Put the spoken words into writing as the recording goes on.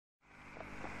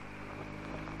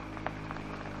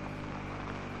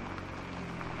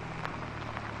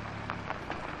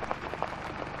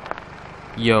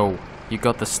Yo, you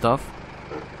got the stuff?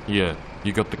 Yeah,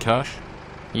 you got the cash?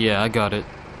 Yeah, I got it.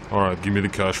 Alright, give me the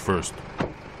cash first.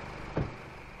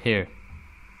 Here.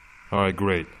 Alright,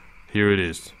 great. Here it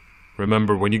is.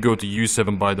 Remember, when you go to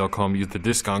u7buy.com, use the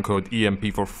discount code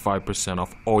EMP for 5%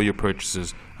 off all your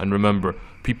purchases. And remember,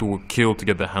 people will kill to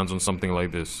get their hands on something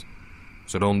like this.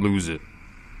 So don't lose it.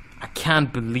 I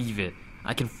can't believe it.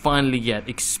 I can finally get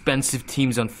expensive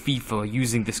teams on FIFA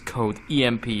using this code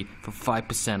EMP for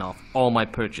 5% off all my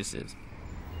purchases.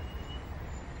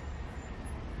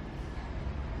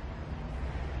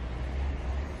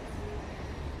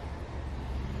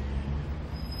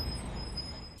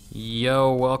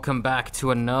 Yo, welcome back to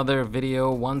another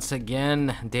video once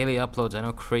again. Daily uploads, I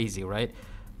know, crazy, right?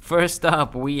 First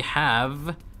up, we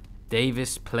have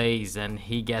DavisPlayz, and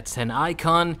he gets an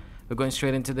icon. We're going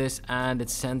straight into this, and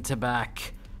it's centre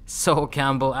back Sol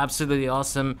Campbell, absolutely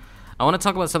awesome. I want to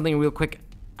talk about something real quick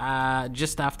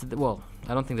just after the, well,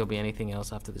 I don't think there'll be anything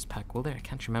else after this pack, will there? I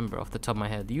can't remember off the top of my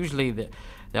head. Usually there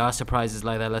are surprises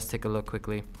like that. Let's take a look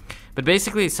quickly. But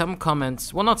basically some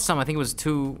comments, well, not some, I think it was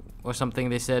 2 or something.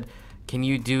 They said, can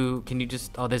you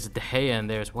just, oh, there's a De Gea in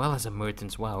there as well as a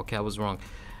Mertens. Wow, okay, I was wrong.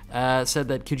 Said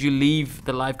that, could you leave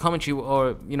the live commentary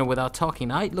or, you know, without talking?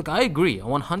 Look, I agree,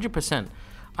 100%.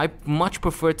 I much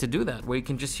prefer to do that, where you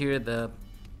can just hear the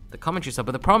commentary stuff.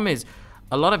 But the problem is,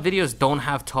 a lot of videos don't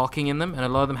have talking in them, and a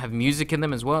lot of them have music in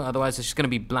them as well. Otherwise, it's just going to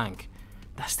be blank.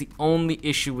 That's the only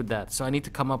issue with that. So I need to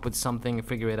come up with something and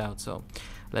figure it out. So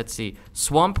let's see.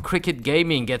 Swamp Cricket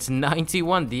Gaming gets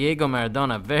 91. Diego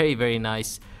Maradona, very, very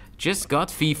nice. Just got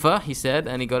FIFA, he said,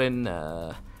 and he got in.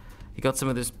 He got some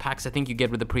of those packs I think you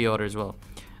get with the pre-order as well.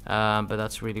 But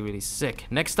that's really, really sick.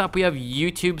 Next up, we have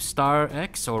YouTube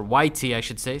Starx, or YT, I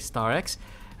should say, Starx.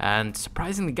 And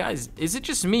surprisingly, guys, is it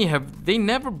just me? Have they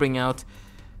never bring out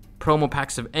promo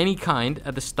packs of any kind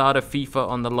at the start of FIFA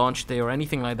on the launch day or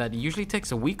anything like that? It usually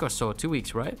takes a week or so, 2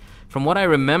 weeks, right? From what I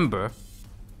remember,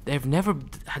 they've never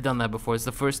done that before. It's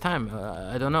the first time.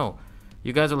 I don't know.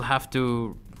 You guys will have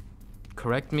to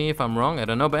correct me if I'm wrong. I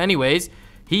don't know. But anyways,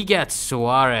 he gets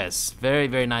Suarez. Very,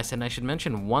 very nice. And I should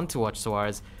mention, want to watch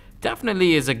Suarez.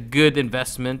 Definitely is a good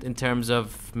investment in terms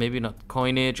of maybe not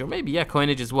coinage, or maybe, yeah,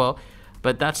 coinage as well.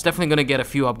 But that's definitely going to get a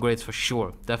few upgrades for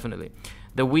sure. Definitely.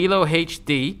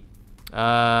 TheWheloHD,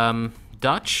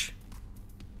 Dutch,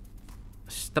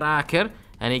 Straker,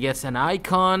 and he gets an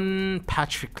icon,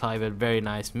 Patrick Kluivert, very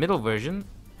nice. Middle version,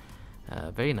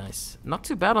 very nice. Not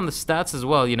too bad on the stats as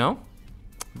well, you know.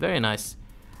 Very nice.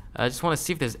 I just want to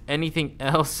see if there's anything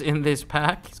else in this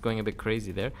pack. It's going a bit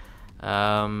crazy there.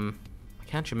 I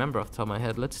can't remember off the top of my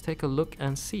head. Let's take a look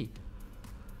and see.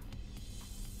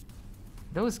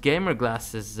 Those gamer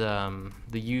glasses, the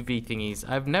UV thingies,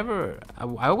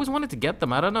 I always wanted to get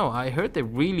them. I don't know. I heard they're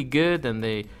really good and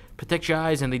they protect your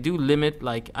eyes and they do limit,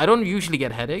 like, I don't usually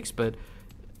get headaches, but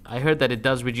I heard that it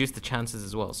does reduce the chances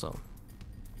as well, so.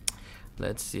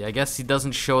 Let's see. I guess he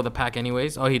doesn't show the pack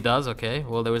anyways. Oh, he does? Okay.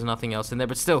 Well, there was nothing else in there,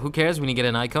 but still, who cares when you get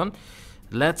an icon?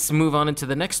 Let's move on into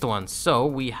the next one. So,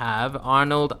 we have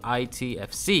Arnold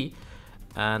ITFC,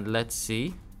 and let's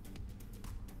see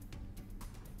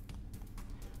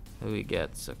who he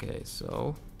gets. Okay,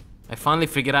 so I finally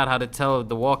figured out how to tell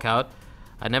the walkout.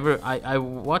 I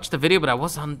watched the video, but I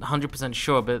wasn't 100%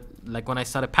 sure. But like when I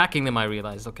started packing them, I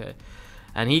realized, okay.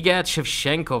 And he gets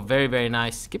Shevchenko, very, very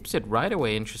nice. Skips it right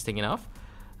away, interesting enough.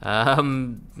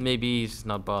 Maybe he's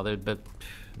not bothered, but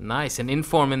nice. And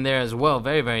Inform in there as well,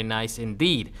 very, very nice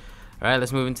indeed. All right,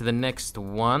 let's move into the next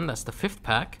one. That's the 5th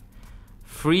pack.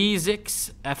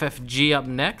 FREEZIX FFG up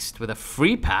next with a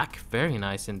free pack, very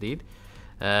nice indeed.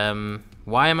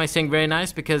 Why am I saying very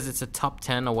nice? Because it's a top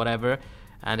 10 or whatever,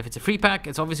 and if it's a free pack,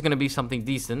 it's obviously going to be something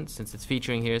decent since it's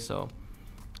featuring here. So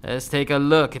let's take a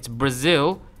look. It's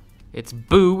Brazil, it's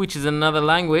Boo, which is another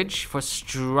language for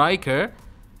striker,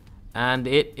 and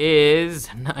it is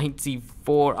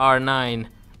 94 R9.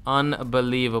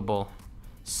 Unbelievable.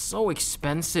 So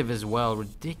expensive as well,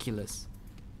 ridiculous.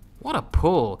 What a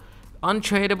pull.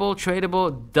 Untradeable,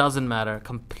 tradable, doesn't matter.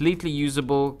 Completely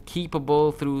usable,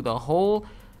 keepable through the whole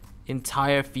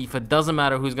entire FIFA. Doesn't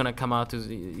matter who's going to come out.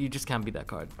 You just can't beat that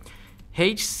card.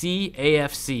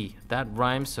 HCAFC. That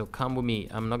rhymes, so come with me.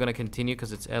 I'm not going to continue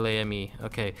because it's LAME.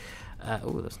 Okay.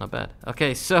 Oh, that's not bad.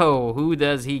 Okay, so who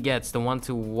does he get? The one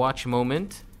to watch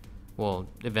moment. Well,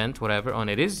 event, whatever. Oh, and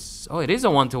it is a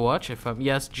one to watch.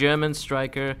 Yes, German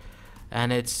striker.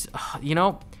 And it's, you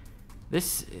know,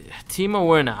 this Timo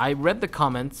Werner, I read the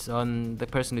comments on the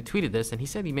person who tweeted this, and he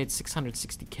said he made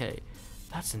 660k.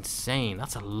 That's insane.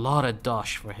 That's a lot of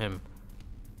dosh for him.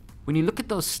 When you look at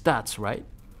those stats, right?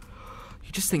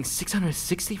 You just think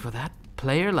 660 for that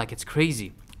player? Like, it's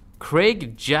crazy.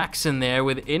 Craig Jackson there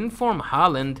with inform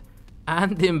Haaland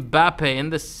and Mbappe in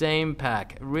the same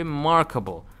pack.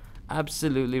 Remarkable.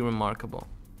 Absolutely remarkable.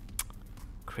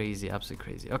 Crazy, absolutely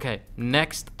crazy. Okay,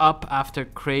 next up after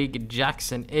Craig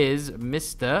Jackson is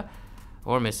Mr.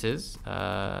 or Mrs.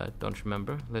 Don't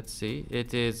remember. Let's see.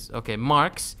 It is, okay,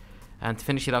 Marks. And to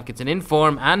finish it off, gets an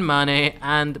inform and Mane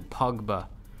and Pogba.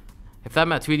 If that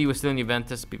Matuidi was still in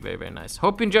Juventus, it'd be very, very nice.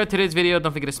 Hope you enjoyed today's video.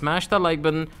 Don't forget to smash that like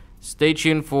button. Stay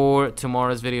tuned for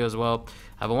tomorrow's video as well.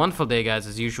 Have a wonderful day, guys,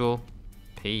 as usual.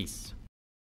 Peace.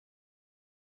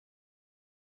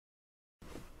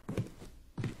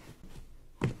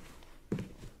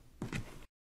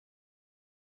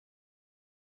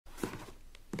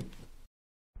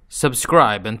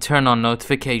 Subscribe and turn on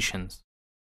notifications.